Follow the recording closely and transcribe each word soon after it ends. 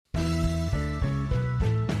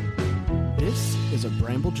is a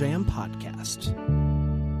Bramble Jam podcast.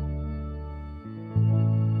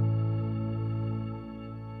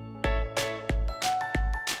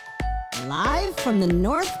 Live from the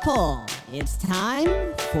North Pole, it's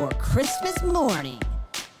time for Christmas morning.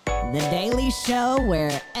 The daily show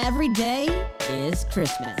where every day is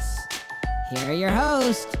Christmas. Here are your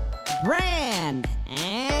hosts, Bran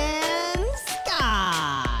and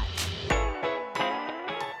Scott.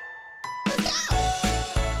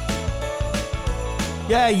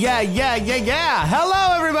 Yeah.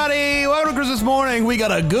 Hello, everybody. Welcome to Christmas morning. We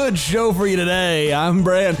got a good show for you today. I'm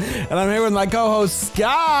Bran, and I'm here with my co-host,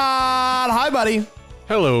 Scott. Hi, buddy.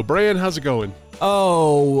 Hello, Bran. How's it going?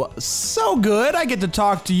 Oh, so good. I get to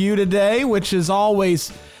talk to you today, which is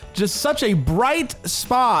always just such a bright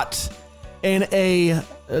spot in a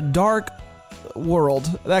dark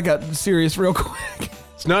world. That got serious real quick.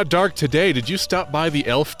 It's not dark today. Did you stop by the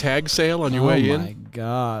elf tag sale on your way in? Oh my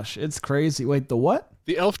gosh, it's crazy. Wait, the what?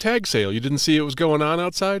 The elf tag sale. You didn't see it was going on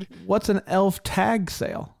outside? What's an elf tag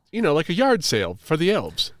sale? You know, like a yard sale for the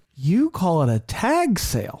elves. You call it a tag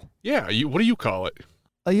sale? Yeah, what do you call it?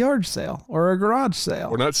 A yard sale or a garage sale?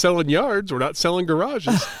 We're not selling yards. We're not selling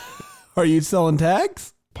garages. Are you selling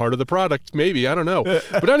tags? Part of the product, maybe. I don't know.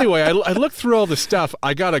 But anyway, I looked through all the stuff.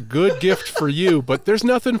 I got a good gift for you, but there's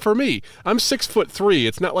nothing for me. I'm 6'3".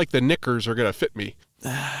 It's not like the knickers are going to fit me. You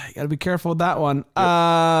got to be careful with that one.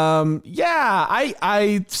 Yep.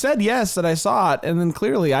 I said yes that I saw it, and then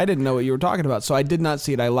clearly I didn't know what you were talking about, so I did not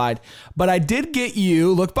see it. I lied. But I did get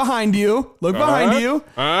you. Look behind you. Look behind you. Look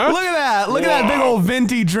at that. Look at that big old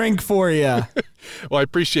venti drink for you. Well, I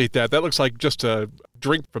appreciate that. That looks like just a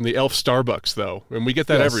drink from the Elf Starbucks, though, and we get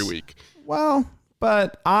that every week. Well,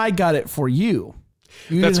 but I got it for you.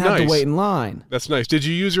 You That's didn't have nice. to wait in line. That's nice. Did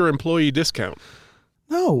you use your employee discount?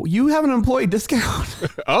 No, you have an employee discount.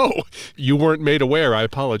 Oh, you weren't made aware. I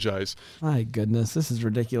apologize. My goodness, this is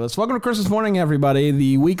ridiculous. Welcome to Christmas morning, everybody,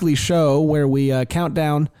 the weekly show where we count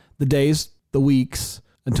down the days, the weeks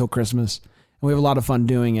until Christmas. And we have a lot of fun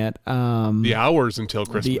doing it. The hours until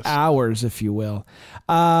Christmas. The hours, if you will.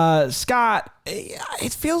 Scott,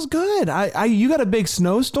 it feels good. You got a big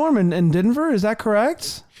snowstorm in Denver, is that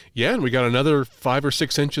correct? Yeah, and we got another 5 or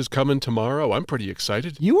 6 inches coming tomorrow. I'm pretty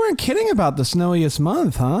excited. You weren't kidding about the snowiest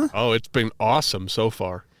month, huh? Oh, it's been awesome so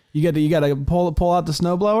far. You got to pull out the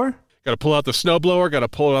snowblower? Got to pull out the snowblower, got to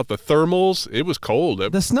pull out the thermals. It was cold. The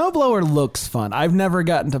snowblower looks fun. I've never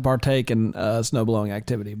gotten to partake in snowblowing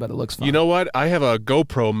activity, but it looks fun. You know what? I have a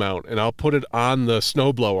GoPro mount, and I'll put it on the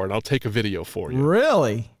snowblower, and I'll take a video for you.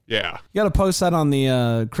 Really? Yeah. You got to post that on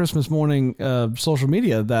the Christmas morning social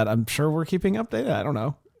media that I'm sure we're keeping updated. I don't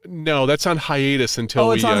know. No, that's on hiatus until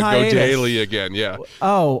we go daily again. Yeah.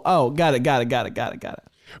 Oh, got it. Yeah.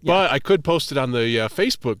 But I could post it on the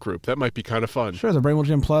Facebook group. That might be kind of fun. Sure, the Bramble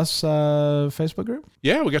Jam Plus Facebook group.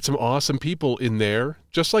 Yeah, we got some awesome people in there,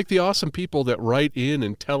 just like the awesome people that write in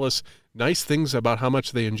and tell us nice things about how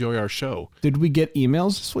much they enjoy our show. Did we get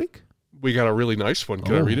emails this week? We got a really nice one.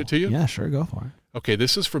 Can I read it to you? Yeah, sure. Go for it. Okay,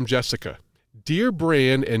 this is from Jessica. Dear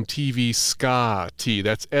Bran and TV Ska T.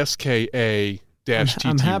 That's SKA-TTY.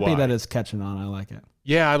 I'm happy that it's catching on. I like it.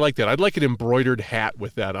 Yeah, I like that. I'd like an embroidered hat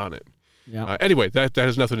with that on it. Yeah. Anyway, that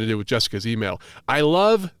has nothing to do with Jessica's email. I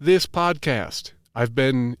love this podcast. I've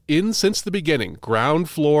been in since the beginning. Ground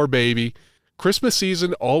floor, baby. Christmas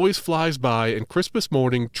season always flies by, and Christmas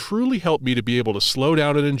morning truly helped me to be able to slow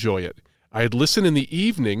down and enjoy it. I'd listen in the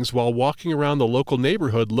evenings while walking around the local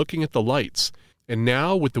neighborhood looking at the lights. And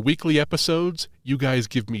now, with the weekly episodes, you guys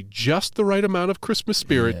give me just the right amount of Christmas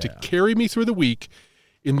spirit to carry me through the week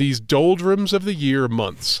in these doldrums of the year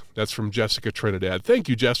months. That's from Jessica Trinidad. Thank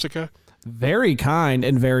you, Jessica. Very kind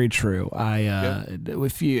and very true.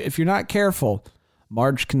 If you're not careful,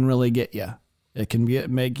 March can really get you. It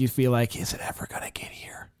can make you feel like, is it ever going to get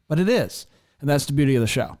here? But it is. And that's the beauty of the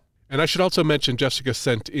show. And I should also mention Jessica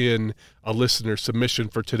sent in a listener submission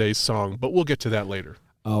for today's song, but we'll get to that later.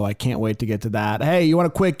 Oh, I can't wait to get to that. Hey, you want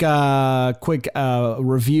a quick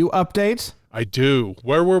review update? I do.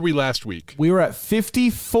 Where were we last week? We were at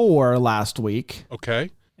 54 last week.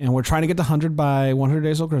 Okay. And we're trying to get to 100 by 100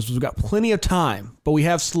 Days Till Christmas. We've got plenty of time, but we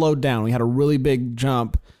have slowed down. We had a really big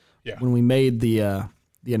jump when we made the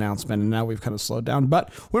announcement, and now we've kind of slowed down.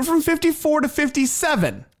 But we're from 54 to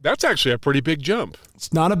 57. That's actually a pretty big jump.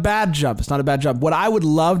 It's not a bad jump. What I would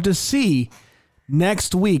love to see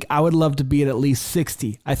next week, I would love to be at least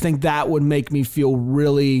 60. I think that would make me feel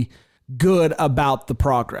really good about the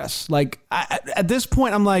progress. Like at this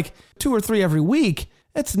point, I'm like 2 or 3 every week.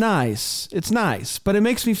 It's nice. But it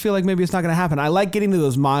makes me feel like maybe it's not going to happen. I like getting to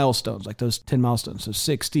those milestones, like those 10 milestones. So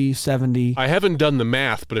 60, 70. I haven't done the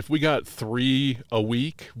math, but if we got 3 a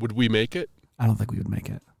week, would we make it? I don't think we would make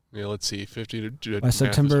it. Yeah, let's see. 50 to By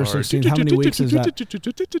September 16th, how many weeks is that?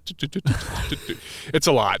 It's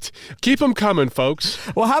a lot. Keep them coming, folks.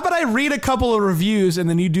 Well, how about I read a couple of reviews and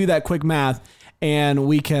then you do that quick math, and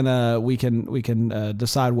we can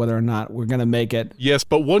decide whether or not we're gonna make it. Yes,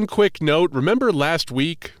 but one quick note. Remember last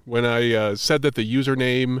week when I said that the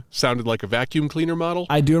username sounded like a vacuum cleaner model?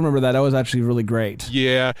 I do remember that. That was actually really great.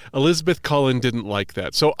 Yeah, Elizabeth Cullen didn't like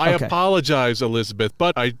that. So I apologize, Elizabeth,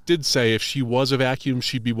 but I did say if she was a vacuum,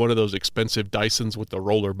 she'd be one of those expensive Dysons with the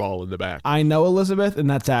roller ball in the back. I know Elizabeth, and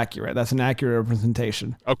that's accurate. That's an accurate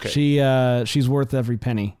representation. Okay. She's worth every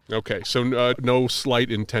penny. Okay, so no slight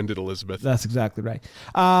intended, Elizabeth. That's exactly right.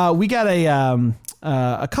 We got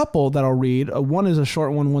a couple that I'll read. One is a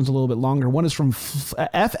short one. One's a little bit longer. One is from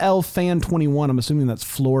FL Fan 21. I'm assuming that's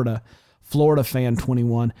Florida Fan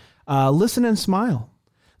 21. Listen and smile.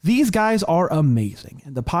 These guys are amazing,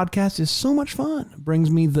 and the podcast is so much fun. It brings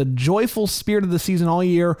me the joyful spirit of the season all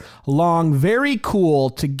year long. Very cool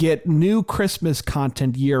to get new Christmas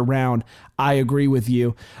content year round. I agree with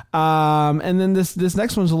you. And then this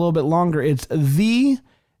next one's a little bit longer. It's the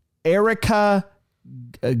Erica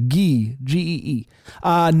Gee.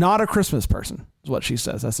 Not a Christmas person is what she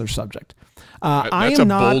says. That's their subject. That's a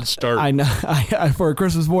bold start. I know for a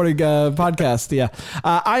Christmas morning podcast. Yeah.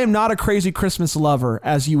 I am not a crazy Christmas lover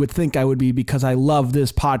as you would think I would be because I love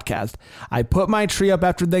this podcast. I put my tree up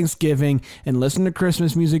after Thanksgiving and listen to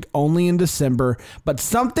Christmas music only in December, but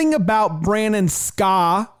something about Brandon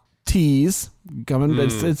ska tease coming,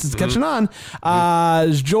 it's catching on.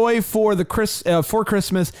 Joy for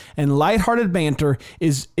Christmas and lighthearted banter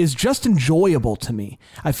is just enjoyable to me.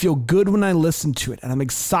 I feel good when I listen to it, and I'm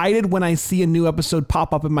excited when I see a new episode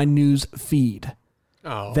pop up in my news feed.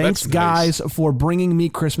 Oh, thanks, that's guys, nice. for bringing me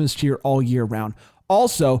Christmas cheer all year round.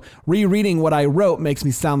 Also, rereading what I wrote makes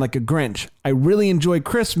me sound like a Grinch. I really enjoy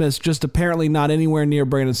Christmas, just apparently not anywhere near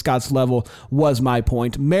Brandon Scott's level was my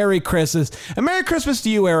point. Merry Christmas. And Merry Christmas to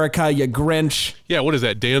you, Erica, you Grinch. Yeah, what is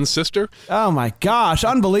that, Dan's sister? Oh my gosh,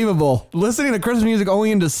 unbelievable. Listening to Christmas music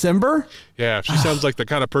only in December? Yeah, she sounds like the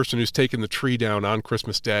kind of person who's taking the tree down on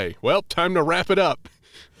Christmas Day. Well, time to wrap it up.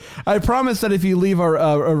 I promise that if you leave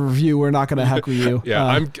a review, we're not going to heckle you.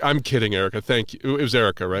 Yeah, I'm kidding, Erica. Thank you. It was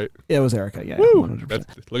Erica, right? It was Erica, yeah. Woo!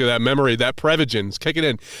 100%. Look at that memory. That Prevagen's kicking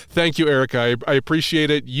in. Thank you, Erica. I appreciate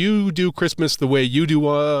it. You do Christmas the way you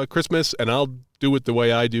do Christmas, and I'll do it the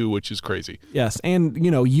way I do, which is crazy. Yes, and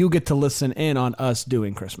you get to listen in on us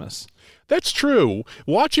doing Christmas. That's true.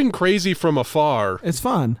 Watching crazy from afar. It's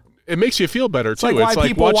fun. It makes you feel better, too. It's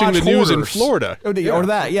like watching the news hoarders. in Florida. Or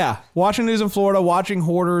that, yeah. Watching news in Florida, watching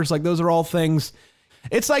hoarders, like those are all things.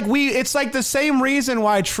 It's like the same reason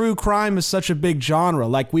why true crime is such a big genre.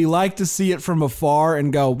 Like we like to see it from afar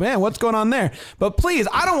and go, man, what's going on there? But please,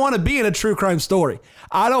 I don't want to be in a true crime story.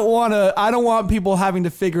 I don't want people having to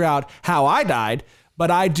figure out how I died,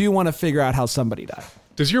 but I do want to figure out how somebody died.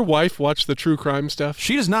 Does your wife watch the true crime stuff?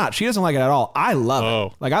 She does not. She doesn't like it at all. I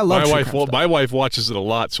love it. Like I love true crime stuff. My wife watches it a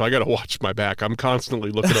lot, so I got to watch my back. I'm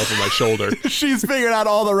constantly looking over my shoulder. She's figured out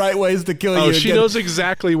all the right ways to kill you. Oh, she knows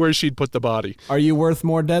exactly where she'd put the body. Are you worth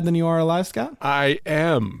more dead than you are alive, Scott? I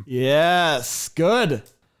am. Yes. Good.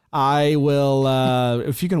 I will,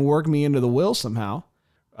 if you can work me into the will somehow.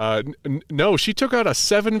 No, she took out a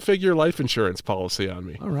 7-figure life insurance policy on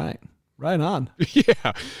me. All right. Right on.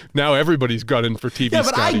 Yeah. Now everybody's gunning for TV. Yeah,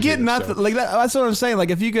 but Scotty I get here, nothing. So. Like that's what I'm saying.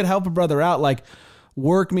 Like if you could help a brother out, like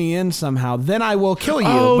work me in somehow, then I will kill you.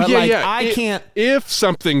 Oh, but yeah. I can't. If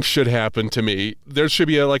something should happen to me, there should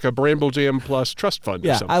be a Bramble Jam Plus trust fund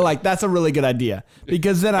or something. That's a really good idea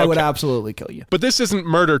because then I would absolutely kill you. But this isn't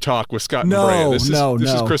Murder Talk with Scott and Bran. This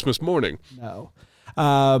is Christmas morning. No.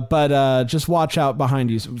 But just watch out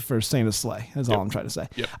behind you for Santa's sleigh. That's all I'm trying to say.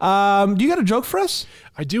 Yep. Do you got a joke for us?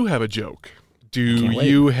 I do have a joke. Do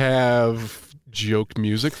you have joke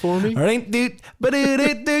music for me? It's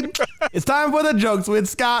time for the jokes with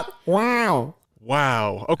Scott. Wow.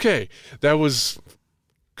 Okay. That was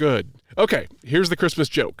good. Okay. Here's the Christmas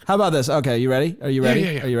joke. How about this? Okay. You ready? Are you ready?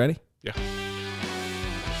 Yeah. Are you ready? Yeah.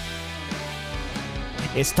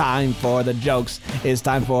 It's time for the jokes. It's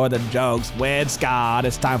time for the jokes with Scott.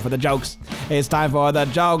 It's time for the jokes. It's time for the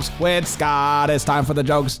jokes with Scott. It's time for the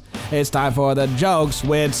jokes. It's time for the jokes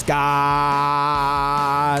with Scott.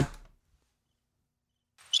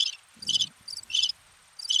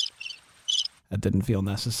 That didn't feel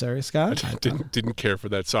necessary, Scott. I didn't care for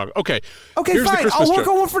that song. Okay. Okay, here's fine. The I'll work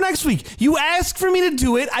joke. on one for next week. You ask for me to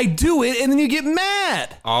do it, I do it, and then you get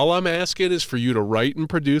mad. All I'm asking is for you to write and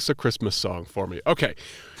produce a Christmas song for me. Okay.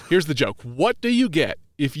 Here's the joke. What do you get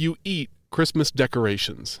if you eat Christmas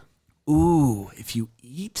decorations? Ooh, if you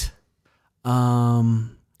eat,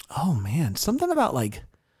 Oh man, something about like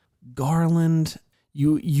garland.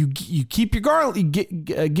 You keep your garland. You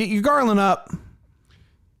get your garland up.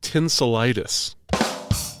 Tinselitis.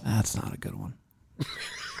 That's not a good one.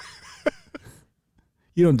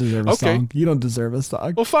 You don't deserve a song. You don't deserve a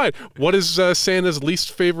song. Well, fine. What is Santa's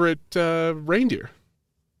least favorite reindeer?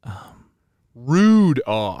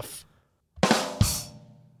 Rudolph.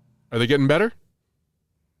 Are they getting better?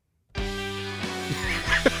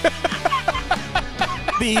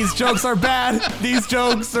 These jokes are bad. These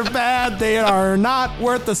jokes are bad. They are not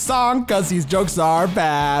worth a song because these jokes are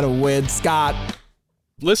bad with Scott.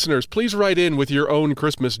 Listeners, please write in with your own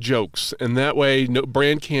Christmas jokes, and that way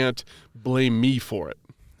Brand can't blame me for it.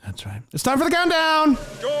 That's right. It's time for the countdown.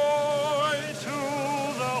 Joy to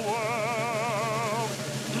the world.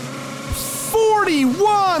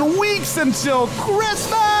 41 weeks until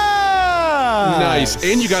Christmas. Nice.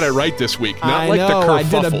 And you got it right this week. Not like the I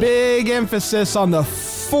kerfuffle. did a big emphasis on the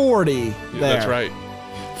 40 there. That's right.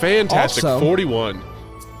 Fantastic. Also, 41.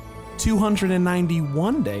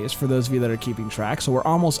 291 days for those of you that are keeping track. So we're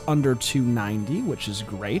almost under 290, which is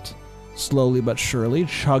great. Slowly but surely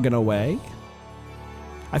chugging away.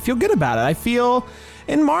 I feel good about it. I feel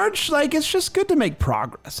in March, like it's just good to make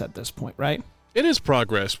progress at this point, right? It is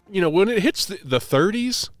progress. You know, when it hits the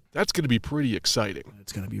 30s, that's going to be pretty exciting.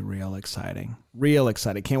 It's going to be real exciting. Real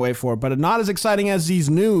exciting. Can't wait for it. But not as exciting as these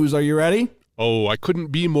news. Are you ready? Oh, I couldn't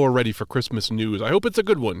be more ready for Christmas news. I hope it's a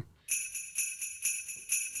good one.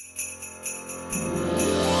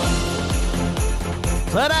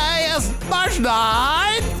 Today is March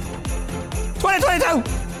 9th, 2022.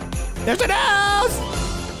 There's the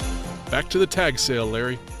news. Back to the tag sale,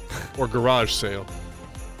 Larry. Or garage sale.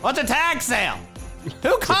 What's a tag sale?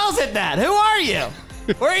 Who calls it that? Who are you?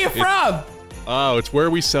 Where are you from? Oh, it's where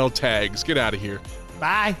we sell tags. Get out of here.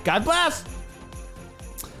 Bye. God bless.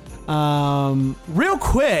 Real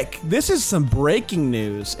quick, this is some breaking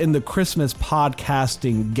news in the Christmas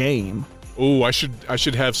podcasting game. Oh, I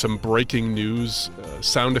should have some breaking news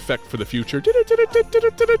sound effect for the future.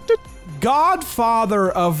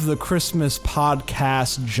 Godfather of the Christmas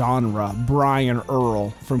podcast genre, Brian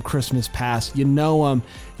Earl from Christmas Past. You know him,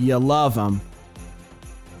 you love him.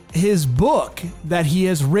 His book that he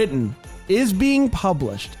has written is being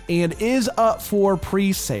published and is up for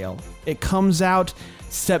pre-sale. It comes out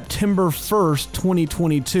September 1st,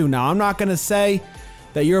 2022. Now, I'm not going to say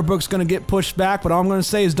that your book's going to get pushed back, but all I'm going to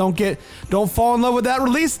say is don't fall in love with that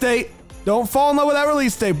release date. Don't fall in love with that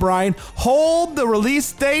release date, Brian. Hold the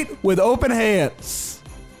release date with open hands.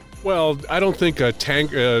 Well, I don't think a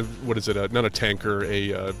tank, not a tanker,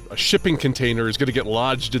 a shipping container is going to get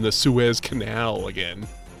lodged in the Suez Canal again.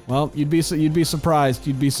 Well, you'd be surprised.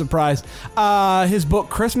 You'd be surprised. His book,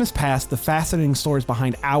 Christmas Past: The Fascinating Stories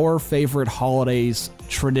Behind Our Favorite Holidays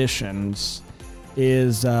Traditions,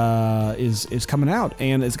 is coming out,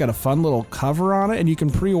 and it's got a fun little cover on it, and you can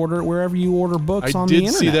pre-order it wherever you order books on the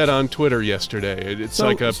internet. I did see that on Twitter yesterday. It's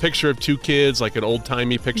like a picture of two kids, like an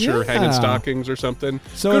old-timey picture hanging stockings or something.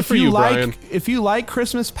 So good for you, Brian. If you like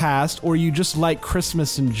Christmas Past, or you just like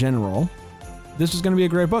Christmas in general, this is going to be a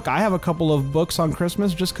great book. I have a couple of books on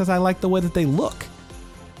Christmas just because I like the way that they look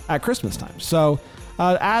at Christmas time. So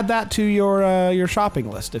add that to your shopping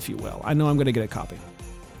list, if you will. I know I'm going to get a copy.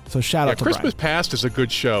 So shout out to Christmas Brian. Past is a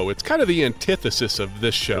good show. It's kind of the antithesis of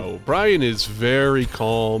this show. Brian is very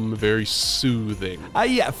calm, very soothing.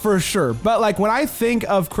 Yeah, for sure. But like when I think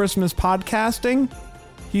of Christmas podcasting,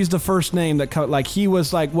 he's the first name that comes. Like he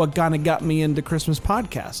was like what kind of got me into Christmas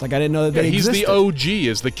podcasts. Like I didn't know that they existed. He's the OG,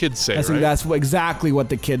 as the kids say. I think that's exactly what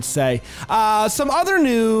the kids say. Some other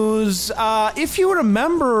news. If you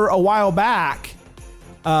remember a while back,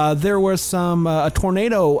 there was a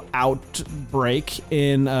tornado outbreak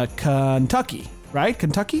in Kentucky, right?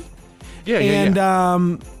 Kentucky? Yeah.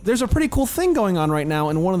 And there's a pretty cool thing going on right now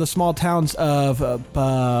in one of the small towns of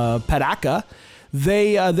Paducah.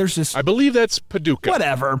 There's this. I believe that's Paducah.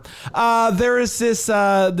 Whatever. There is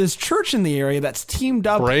this church in the area that's teamed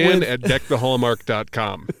up Brand with at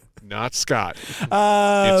deckthehallmark.com. Not Scott. It's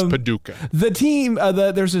Paducah. The team,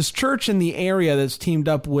 there's this church in the area that's teamed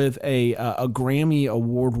up with a Grammy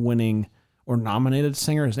award-winning or nominated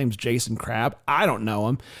singer. His name's Jason Crabb. I don't know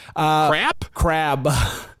him. Crab.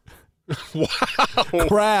 Wow.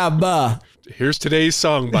 Crab. Here's today's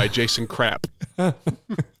song by Jason Crabb.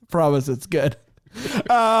 Promise it's good.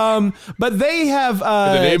 But they have With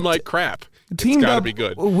a name like crap. Teamed gotta up be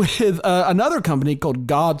good. with another company called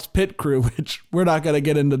God's Pit Crew, which we're not going to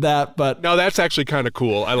get into that, but No, that's actually kind of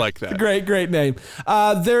cool. I like that. great name.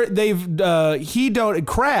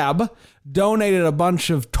 Crab donated a bunch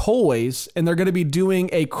of toys, and they're going to be doing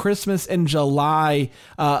a Christmas in July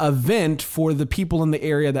event for the people in the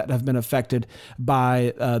area that have been affected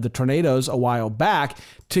by the tornadoes a while back,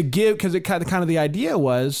 to give, because it kind of the idea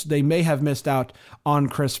was they may have missed out on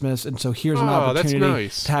Christmas, and so here's an opportunity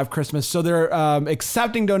nice. to have Christmas. So they're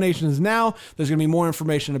accepting donations now. There's going to be more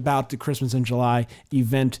information about the Christmas in July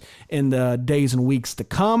event in the days and weeks to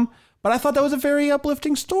come. But I thought that was a very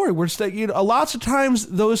uplifting story. We're lots of times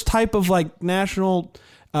those type of like natural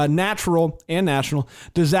and national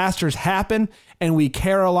disasters happen, and we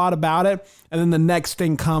care a lot about it. And then the next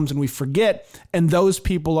thing comes and we forget, and those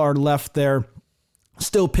people are left there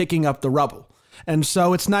still picking up the rubble. And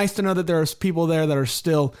so it's nice to know that there's people there that are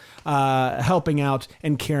still helping out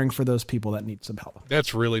and caring for those people that need some help.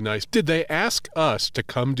 That's really nice. Did they ask us to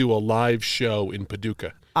come do a live show in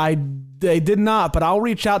Paducah? They did not, but I'll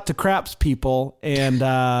reach out to Crabs people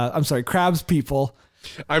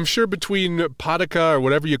I'm sure between Paducah or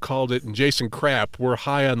whatever you called it and Jason Krapp, we're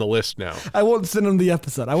high on the list now. I won't send them the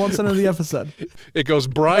episode. It goes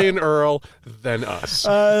Brian Earl, then us.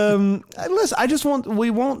 Listen, we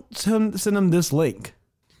won't send them this link.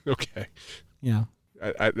 Okay. Yeah.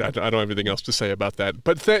 I don't have anything else to say about that,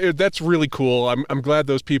 but that's really cool. I'm glad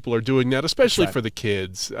those people are doing that, especially for the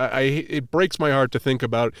kids. It breaks my heart to think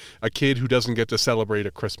about a kid who doesn't get to celebrate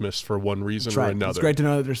a Christmas for one reason or another. It's great to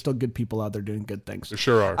know that there's still good people out there doing good things. There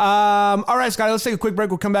sure are. All right, Scotty, let's take a quick break.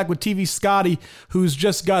 We'll come back with TV Scotty, who's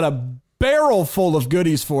just got a barrel full of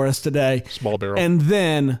goodies for us today. Small barrel. And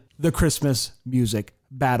then the Christmas music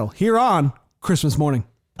battle here on Christmas morning.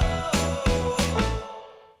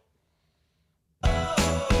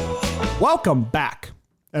 Welcome back,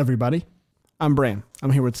 everybody. I'm Bran.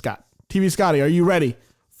 I'm here with Scott. TV Scotty, are you ready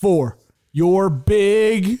for your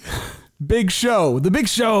big show? The big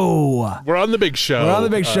show. We're on the big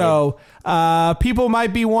show. People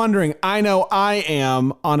might be wondering, I know I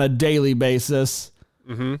am on a daily basis.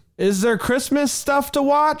 Mm-hmm. Is there Christmas stuff to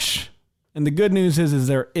watch? And the good news is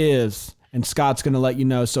there is. And Scott's going to let you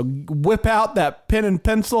know. So whip out that pen and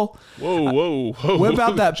pencil. Whoa. Whip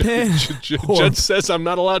out that pen. Judge says I'm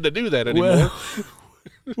not allowed to do that anymore.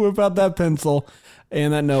 Whip out that pencil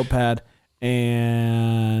and that notepad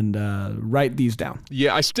and write these down.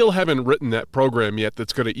 Yeah, I still haven't written that program yet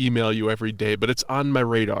that's going to email you every day, but it's on my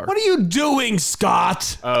radar. What are you doing,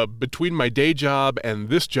 Scott? Between my day job and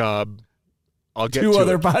this job, I'll get to it. 2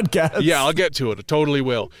 other podcasts. Yeah, I'll get to it. I totally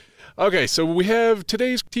will. Okay, so we have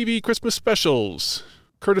today's TV Christmas specials,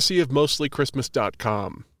 courtesy of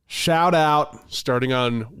mostlychristmas.com. Shout out. Starting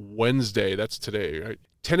on Wednesday, that's today, right?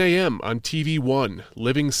 10 a.m. on TV One,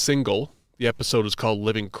 Living Single. The episode is called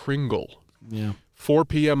Living Kringle. Yeah. 4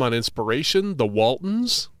 p.m. on Inspiration, The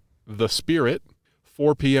Waltons, The Spirit.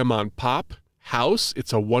 4 p.m. on Pop, House,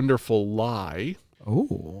 It's a Wonderful Lie.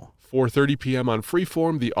 Oh. 4:30 p.m. on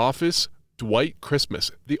Freeform, The Office, Dwight Christmas.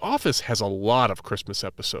 The Office has a lot of Christmas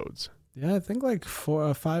episodes. Yeah, I think like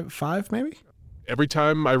 4, 5 maybe. Every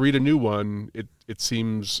time I read a new one, it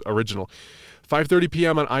seems original. 5:30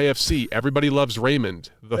 p.m. on IFC, Everybody Loves Raymond.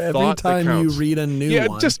 Every time you read a new one. Yeah,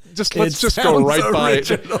 let's just go right by it.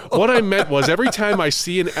 What I meant was every time I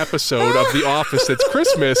see an episode of The Office that's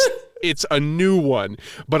Christmas, it's a new one.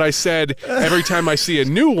 But I said every time I see a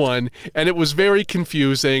new one, and it was very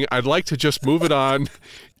confusing. I'd like to just move it on.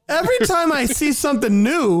 Every time I see something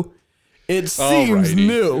new, it seems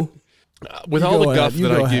new. With all the guff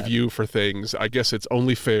that I give you for things, I guess it's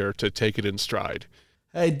only fair to take it in stride.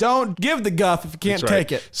 Hey, don't give the guff if you can't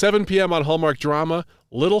take it. 7 p.m. on Hallmark Drama,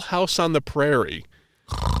 Little House on the Prairie.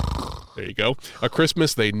 There you go. A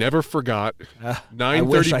Christmas They Never Forgot.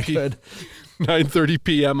 9:30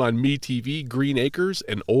 p.m. on MeTV, Green Acres,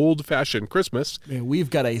 An Old-Fashioned Christmas. Man,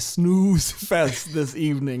 we've got a snooze fest this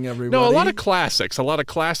evening, everybody. No, a lot of classics,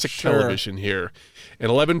 television here. At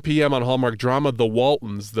 11 p.m. on Hallmark Drama, The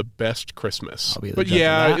Waltons, The Best Christmas. But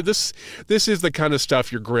yeah, this is the kind of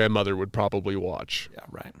stuff your grandmother would probably watch. Yeah,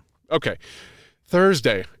 right. Okay.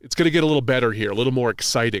 Thursday, it's going to get a little better here, a little more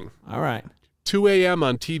exciting. All right. 2 a.m.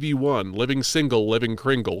 on TV One, Living Single, Living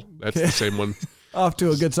Kringle. That's the same one. Off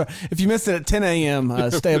to a good start. If you missed it at 10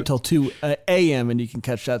 a.m., stay up till 2 a.m. and you can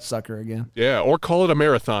catch that sucker again. Yeah, or call it a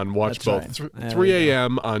marathon. Watch That's both. Right. 3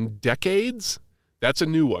 a.m. on Decades. That's a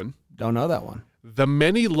new one. Don't know that one. The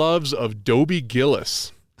Many Loves of Dobie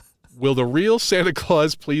Gillis. Will the real Santa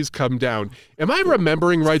Claus please come down? Am I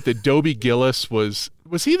remembering right that Dobie Gillis was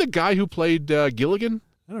he the guy who played Gilligan?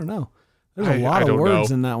 I don't know. There's a lot of words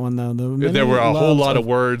in that one, though. There were a whole lot of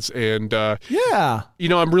words, and yeah.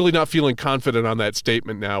 I'm really not feeling confident on that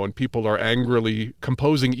statement now, and people are angrily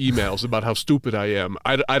composing emails about how stupid I am.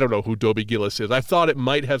 I don't know who Dobie Gillis is. I thought it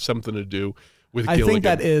might have something to do with I Gilligan. think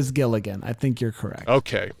that is Gilligan. I think you're correct.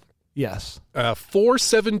 Okay. Yes.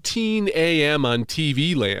 4:17 a.m. on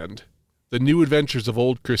TV Land. The New Adventures of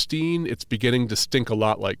Old Christine. It's beginning to stink a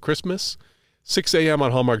lot like Christmas. 6 a.m.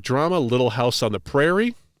 on Hallmark Drama. Little House on the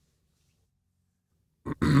Prairie.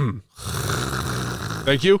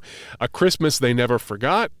 Thank you. A Christmas They Never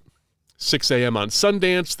Forgot. 6 a.m. on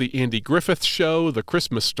Sundance. The Andy Griffith Show. The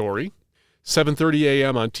Christmas Story. 7:30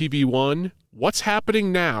 a.m. on TV One. What's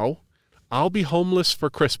Happening Now? I'll Be Homeless for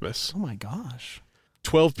Christmas. Oh my gosh.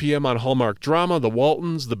 12 p.m. on Hallmark Drama, The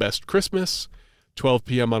Waltons, The Best Christmas. 12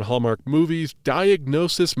 p.m. on Hallmark Movies,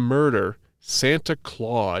 Diagnosis Murder, Santa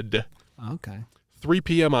Claude. Okay. 3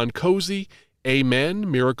 p.m. on Cozy,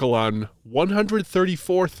 Amen, Miracle on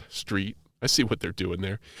 134th Street. I see what they're doing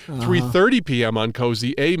there. 3:30 p.m. on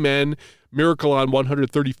Cozy, Amen, Miracle on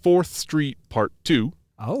 134th Street, Part 2.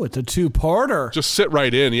 Oh, it's a two-parter. Just sit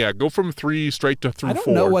right in. Yeah, go from 3 straight to through 4. I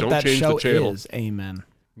don't know what that change show the channel. is. Amen.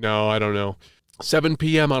 No, I don't know. 7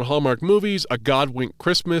 p.m. on Hallmark Movies, A Godwink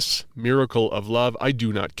Christmas, Miracle of Love. I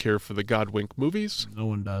do not care for the Godwink movies. No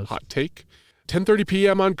one does. Hot take. 10:30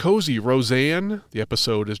 p.m. on Cozy, Roseanne. The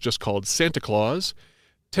episode is just called Santa Claus.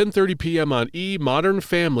 10:30 p.m. on E! Modern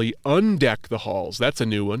Family, Undeck the Halls. That's a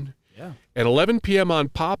new one. Yeah. And 11 p.m. on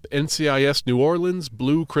Pop, NCIS New Orleans,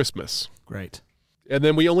 Blue Christmas. Great. And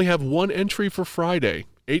then we only have one entry for Friday.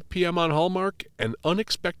 8 p.m. on Hallmark, An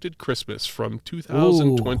Unexpected Christmas from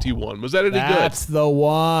 2021. Was that any good? That's the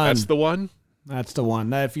one. That's the one? That's the one.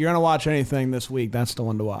 Now, if you're going to watch anything this week, that's the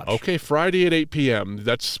one to watch. Okay, Friday at 8 p.m.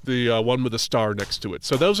 That's the one with a star next to it.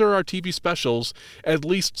 So those are our TV specials, at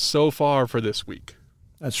least so far for this week.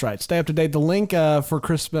 That's right. Stay up to date. The link for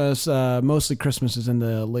Christmas, Mostly Christmas, is in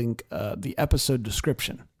the link, the episode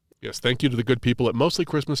description. Yes, thank you to the good people at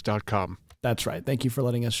mostlychristmas.com. That's right. Thank you for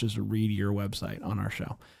letting us just read your website on our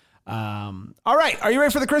show. All right. Are you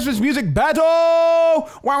ready for the Christmas music battle? Wow,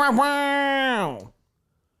 wow, wow.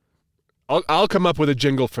 I'll come up with a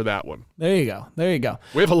jingle for that one. There you go. There you go.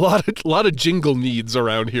 We have a lot of jingle needs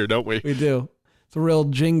around here, don't we? We do. It's a real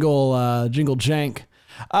jingle jank.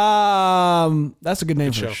 That's a good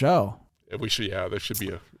name for a show. We should, yeah, there should be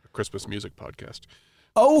a Christmas music podcast.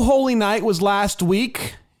 Oh Holy Night was last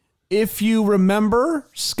week. If you remember,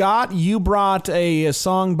 Scott, you brought a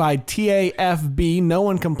song by TAFB. No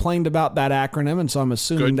one complained about that acronym, and so I'm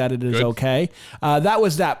assuming that it is okay. That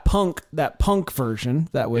was that punk version.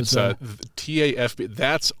 That was TAFB.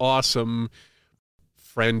 That's awesome.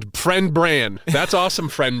 Friend Bran. That's awesome,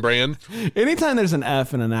 Friend Bran. Anytime there's an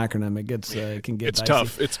F in an acronym, it can get It's dicey.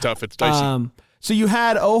 tough. It's tough. It's dicey. So you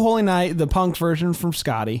had Oh Holy Night, the punk version from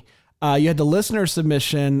Scotty. You had the listener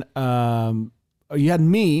submission. You had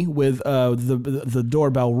me with the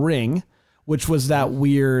doorbell ring, which was that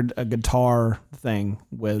weird guitar thing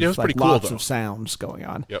with like lots of sounds going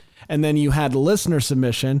on. Yep. And then you had the listener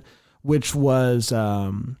submission, which was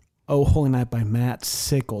Oh Holy Night by Matt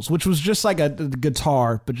Sickles, which was just like a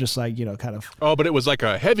guitar, but just like, kind of. Oh, but it was like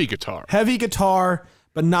a heavy guitar. Heavy guitar,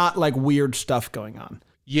 but not like weird stuff going on.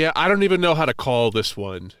 Yeah, I don't even know how to call this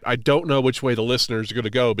one. I don't know which way the listeners are going to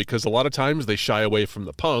go because a lot of times they shy away from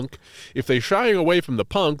the punk. If they shy away from the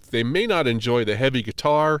punk, they may not enjoy the heavy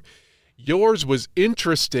guitar. Yours was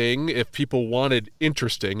interesting if people wanted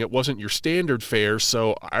interesting. It wasn't your standard fare,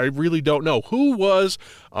 so I really don't know. Who was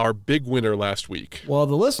our big winner last week? Well,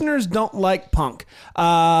 the listeners don't like punk.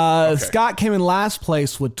 Scott came in last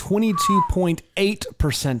place with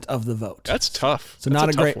 22.8% of the vote. That's tough. So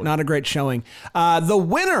That's not a great showing. The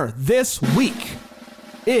winner this week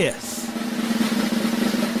is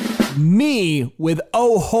me with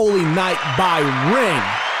Oh Holy Night by Ring.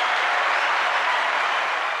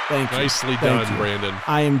 Thank you. Nicely done, Brandon.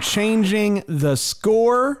 I am changing the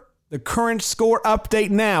score. The current score update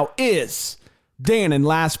now is Dan in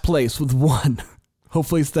last place with 1.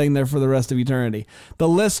 Hopefully staying there for the rest of eternity. The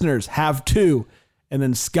listeners have 2. And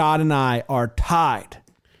then Scott and I are tied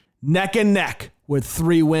neck and neck with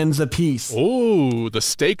 3 wins apiece. Oh, the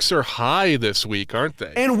stakes are high this week, aren't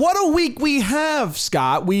they? And what a week we have,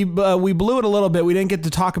 Scott. We blew it a little bit. We didn't get to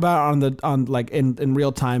talk about it in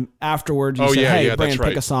real time afterwards. You said, hey, Brandon,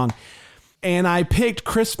 pick a song. And I picked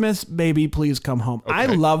Christmas, Baby, Please Come Home. Okay. I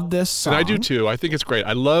love this song. And I do too. I think it's great.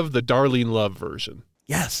 I love the Darlene Love version.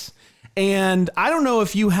 Yes. And I don't know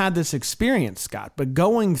if you had this experience, Scott, but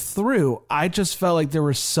going through, I just felt like there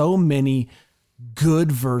were so many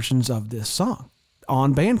good versions of this song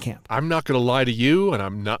on Bandcamp. I'm not going to lie to you, and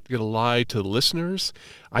I'm not going to lie to the listeners.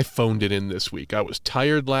 I phoned it in this week. I was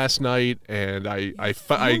tired last night, and I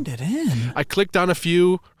phoned it in. I clicked on a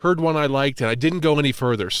few, heard one I liked, and I didn't go any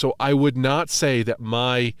further. So I would not say that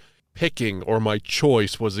my picking or my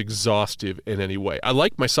choice was exhaustive in any way. I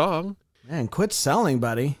like my song. Man, quit selling,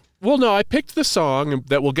 buddy. Well, no, I picked the song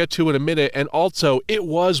that we'll get to in a minute, and also it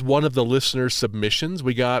was one of the listeners' submissions.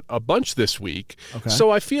 We got a bunch this week. Okay.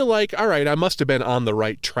 So I feel like, all right, I must have been on the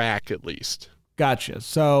right track at least. Gotcha.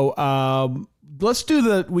 So let's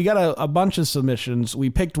do we got a bunch of submissions.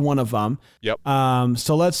 We picked one of them. Yep.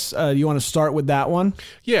 So let's, you want to start with that one?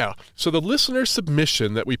 Yeah. So the listener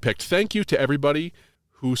submission that we picked, thank you to everybody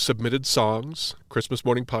who submitted songs,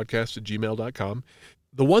 christmasmorningpodcast@gmail.com.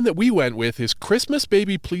 The one that we went with is Christmas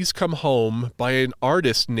Baby Please Come Home by an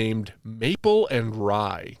artist named Maple and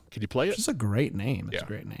Rye. Can you play it? It's a great name. It's Yeah. a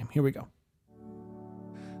great name. Here we go.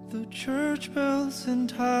 The church bells in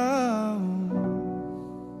town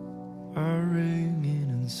are ringing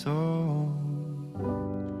in song,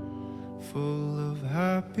 full of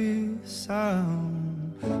happy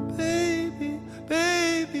sound. Baby,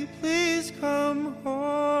 baby, please come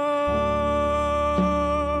home.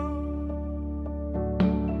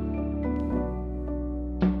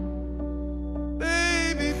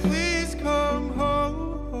 Baby, please come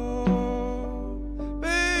home.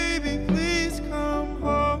 Baby, please come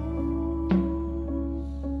home.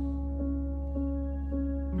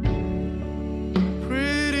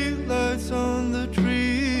 Pretty lights on the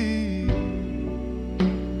tree,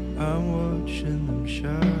 I'm watching them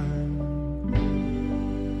shine.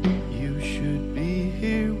 You should be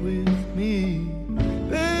here with me.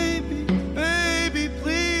 Baby, baby,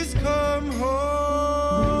 please come home.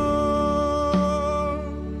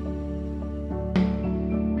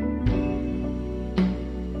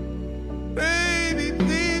 Baby,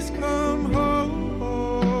 please come home.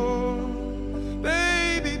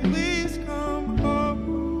 Baby, please come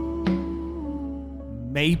home.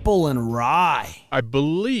 Maple and Rye. I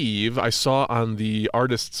believe I saw on the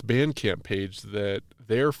artist's Bandcamp page that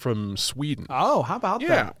they're from Sweden. Oh, how about Yeah,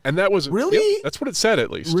 that? and that was Really? Yep, that's what it said,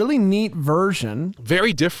 at least. Really neat version.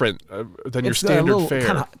 Very different than your It's standard a little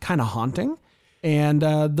fare. kind of haunting. And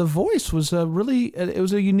the voice was it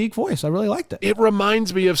was a unique voice. I really liked it. It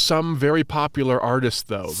reminds me of some very popular artist,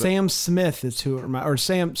 though. Sam Smith is who it reminds, or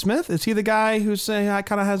Sam Smith, is he the guy who's saying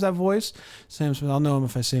kind of has that voice? Sam Smith, I'll know him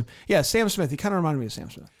if I see him. Yeah, Sam Smith. He kind of reminded me of Sam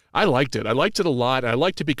Smith. I liked it. I liked it a lot. I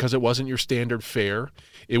liked it because it wasn't your standard fare.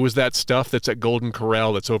 It was that stuff that's at Golden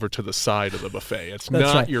Corral that's over to the side of the buffet. It's That's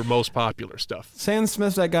not right. your most popular stuff. Sam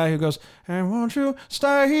Smith's that guy who goes, "And won't you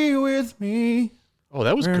stay with me?" Oh,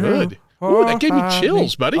 that was good. Ooh, that gave me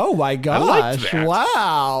chills, buddy. Oh my I liked gosh! that.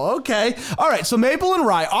 Wow. Okay. All right. So Maple and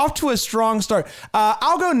Rye off to a strong start.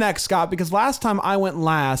 I'll go next, Scott, because last time I went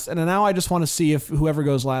last, and now I just want to see if whoever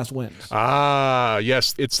goes last wins. Ah,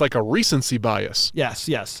 yes. It's like a recency bias. Yes.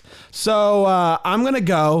 Yes. So I'm gonna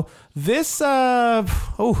go. This. There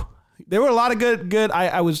were a lot of good.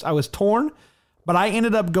 I was torn, but I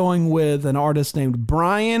ended up going with an artist named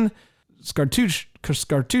Brian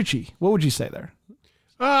Scartucci. What would you say there?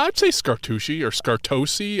 I'd say Scartucci or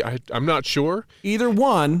Scartosi. I'm not sure. Either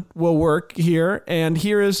one will work here. And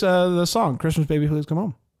here is the song, Christmas Baby, Please Come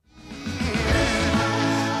Home.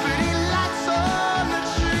 Pretty lights on the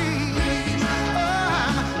trees,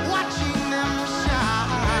 I'm watching them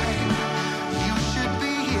shine. You should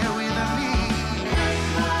be here with me.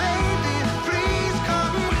 Baby, please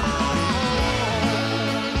come home.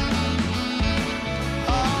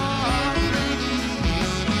 Oh,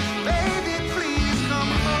 baby, please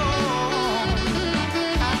come home.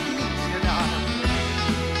 I need you, darling.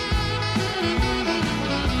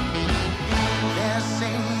 They're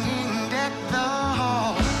singing deck the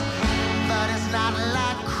halls, but it's not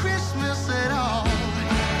like Christmas at all.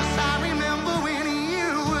 'Cause I remember when you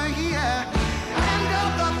were here, and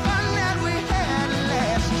all the fun that we had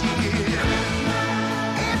last year.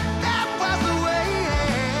 If that was the way,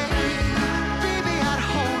 baby, I'd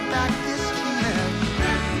hold back this year.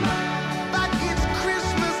 Like it's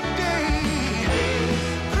Christmas Day.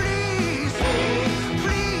 Please, please,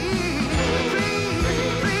 please,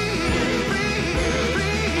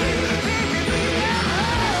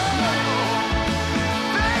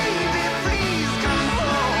 baby, please come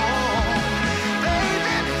home.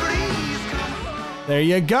 Baby, please come home. There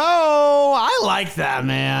you go. I like that,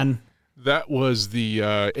 man. That was the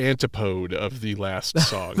antipode of the last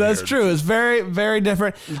song. That's there. true. It's very, very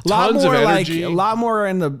different. A lot Tons of more energy. a lot more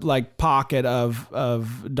in the pocket of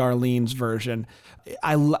Darlene's version.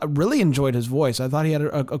 I really enjoyed his voice. I thought he had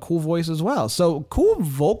a cool voice as well. So cool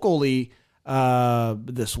vocally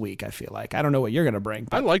this week, I feel like. I don't know what you're going to bring.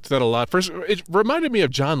 I But liked that a lot. First, it reminded me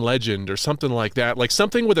of John Legend or something like that, like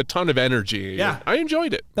something with a ton of energy. Yeah. I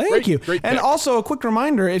enjoyed it. Thank Great- you. Great And pick. also a quick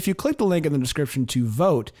reminder, if you click the link in the description to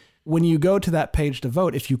vote, when you go to that page to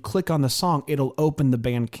vote, if you click on the song, it'll open the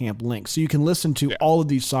Bandcamp link. So you can listen to all of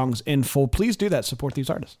these songs in full. Please do that. Support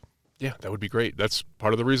these artists. Yeah, that would be great. That's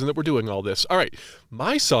part of the reason that we're doing all this. All right.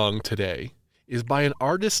 My song today is by an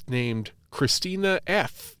artist named Christina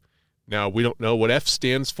F. Now, we don't know what F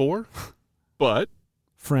stands for, but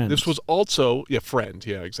Friend. this was also, friend.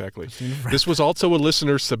 Yeah, exactly. This was also a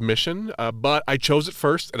listener submission, but I chose it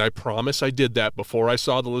first, and I promise I did that before I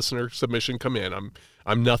saw the listener submission come in.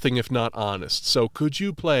 I'm nothing if not honest. So could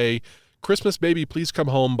you play Christmas Baby Please Come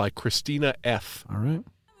Home by Christina F. All right.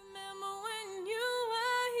 Remember when you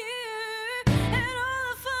were here and all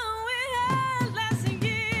the fun we had last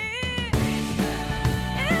year?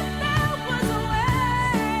 If that was a way,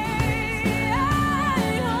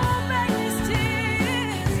 I hold back these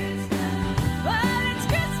tears. But it's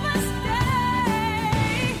Christmas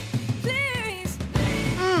Day. Please,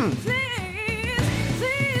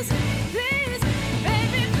 please, please,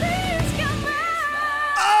 baby, please come on.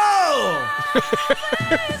 Oh!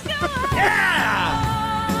 Please come on.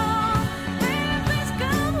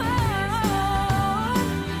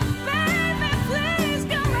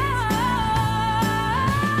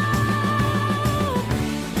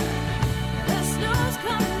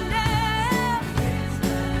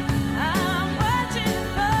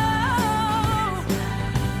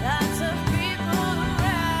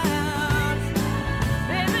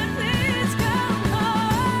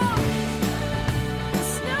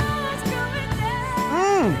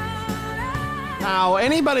 Now,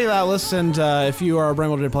 anybody that listened, if you are a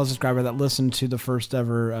Brambleton Plus subscriber that listened to the first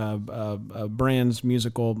ever Brands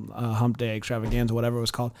musical Hump Day Extravaganza, whatever it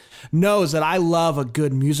was called, knows that I love a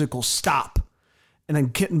good musical stop and then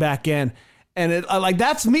getting back in. And it like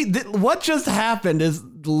that's me. What just happened is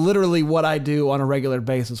literally what I do on a regular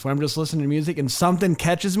basis, where I'm just listening to music and something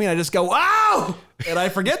catches me and I just go, wow! And I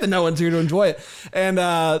forget that no one's here to enjoy it. And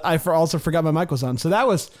I also forgot my mic was on. So that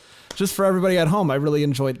was just for everybody at home. I really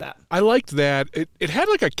enjoyed that. I liked that. It had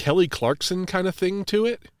like a Kelly Clarkson kind of thing to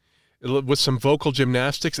it with some vocal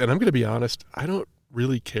gymnastics. And I'm going to be honest, I don't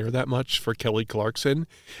really care that much for Kelly Clarkson.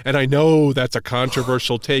 And I know that's a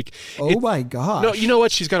controversial take. My gosh. No, you know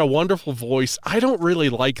what? She's got a wonderful voice. I don't really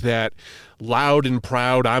like that loud and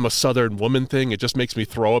proud, I'm a Southern woman thing. It just makes me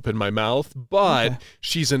throw up in my mouth. But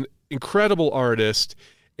she's an incredible artist.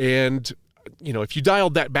 And, you know, if you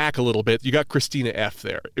dialed that back a little bit, you got Christina F.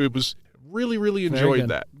 there. It was really, really enjoyed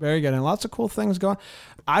that. Very good. And lots of cool things going.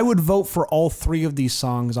 I would vote for all three of these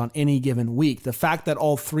songs on any given week. The fact that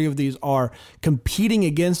all three of these are competing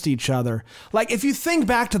against each other. Like, if you think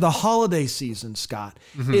back to the holiday season, Scott,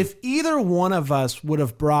 if either one of us would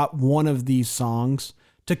have brought one of these songs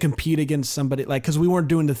to compete against somebody, like, because we weren't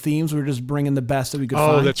doing the themes, we were just bringing the best that we could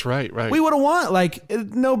find. Oh, that's right. We would have won, like,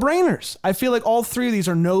 no-brainers. I feel like all three of these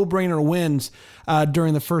are no-brainer wins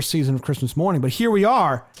during the first season of Christmas Morning. But here we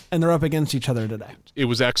are, and they're up against each other today. It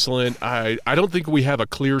was excellent. I don't think we have a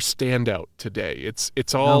clear standout today.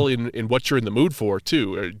 It's all in what you're in the mood for,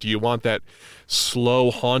 too. Do you want that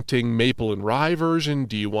slow, haunting maple and rye version?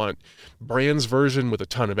 Do you want Brand's version with a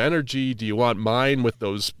ton of energy? Do you want mine with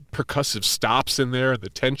those percussive stops in there, the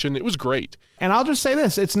tension? It was great. And I'll just say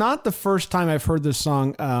this. It's not the first time I've heard this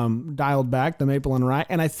song dialed back, the Maple and Rye.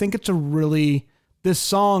 And I think it's this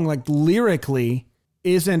song, like, lyrically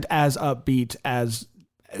isn't as upbeat as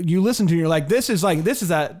you listen to. You're like, this is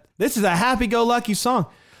a happy-go-lucky song.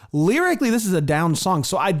 Lyrically, this is a down song.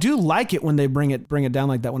 So I do like it when they bring it down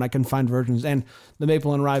like that, when I can find versions. And the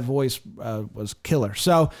Maple and Rye voice was killer.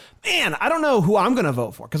 So, man, I don't know who I'm going to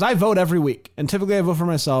vote for, because I vote every week. And typically I vote for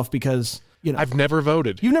myself because, you know. I've never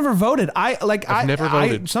voted. You've never voted. I've never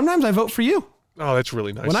voted. Sometimes I vote for you. Oh, that's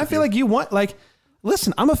really nice. When I feel like you want, like,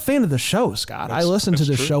 listen, I'm a fan of the show, Scott. I listen to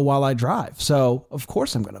the show while I drive. So, of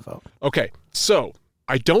course I'm going to vote. Okay, so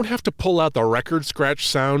I don't have to pull out the record scratch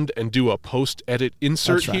sound and do a post-edit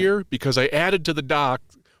insert here, because I added to the doc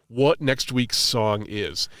what next week's song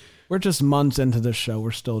is. We're just months into this show.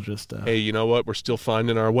 We're still just... Hey, you know what? We're still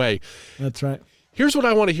finding our way. That's right. Here's what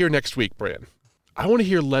I want to hear next week, Bran. I want to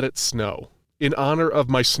hear Let It Snow in honor of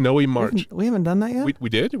my snowy March. We haven't done that yet? We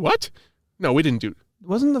did? What? No, we didn't do...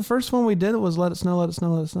 Wasn't the first one we did, it was Let It Snow, Let It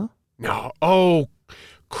Snow, Let It Snow? No. Oh,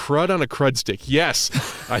 crud on a crud stick. Yes,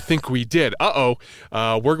 I think we did.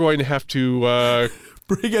 We're going to have to...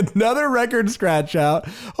 bring another record scratch out.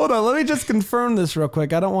 Hold on, let me just confirm this real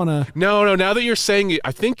quick. I don't want to... No, now that you're saying it,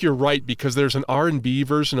 I think you're right, because there's an R&B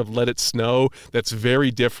version of Let It Snow that's very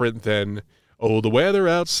different than, oh, the weather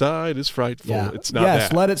outside is frightful. Yeah. It's not that.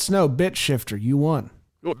 Yes, Let It Snow, Bit Shifter, you won.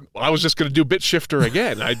 Well, I was just going to do Bit Shifter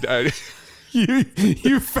again.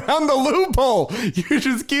 You found the loophole. You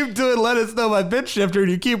just keep doing Let It Snow by Bit Shifter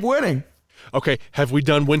and you keep winning. Okay, have we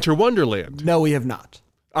done Winter Wonderland? No, we have not.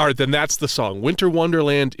 All right, then that's the song. Winter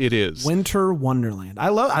Wonderland it is. Winter Wonderland. I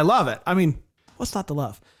love it. I mean, what's not to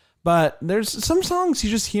love? But there's some songs you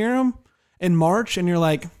just hear them in March and you're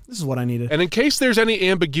like, this is what I needed. And in case there's any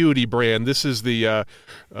ambiguity, Brand, this is the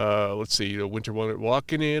let's see, Winter Wonder,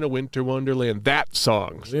 Walking in a Winter Wonderland. That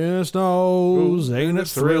song. This nose ain't it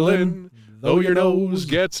thrilling, though your nose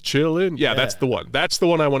gets chillin'. Yeah, that's the one. That's the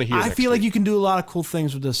one I want to hear. I next feel like week. you can do a lot of cool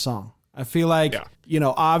things with this song. I feel like, Yeah.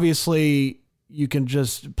 Obviously you can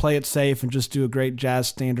just play it safe and just do a great jazz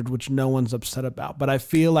standard, which no one's upset about. But I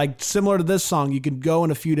feel like similar to this song, you could go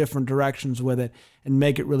in a few different directions with it and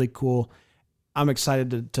make it really cool. I'm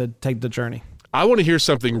excited to take the journey. I want to hear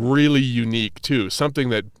something really unique too, something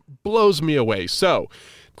that blows me away. So,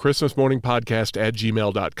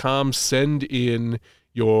 ChristmasMorningPodcast@gmail.com. Send in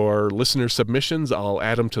your listener submissions. I'll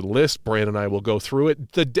add them to the list. Brand and I will go through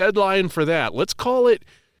it. The deadline for that, let's call it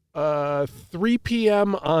 3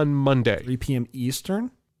 p.m. on Monday. 3 p.m.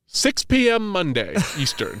 Eastern. 6 p.m. Monday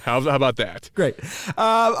Eastern. How about that? Great.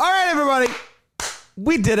 All right, everybody.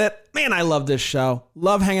 We did it. Man, I love this show.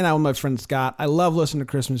 Love hanging out with my friend Scott. I love listening to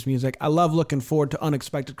Christmas music. I love looking forward to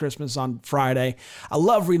Unexpected Christmas on Friday. I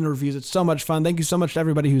love reading the reviews. It's so much fun. Thank you so much to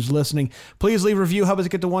everybody who's listening. Please leave a review. Help us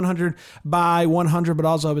get to 100 by 100, but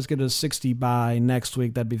also help us get to 60 by next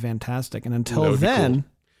week. That'd be fantastic. And until That would be then, cool.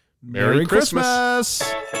 Merry Christmas.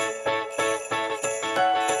 Christmas.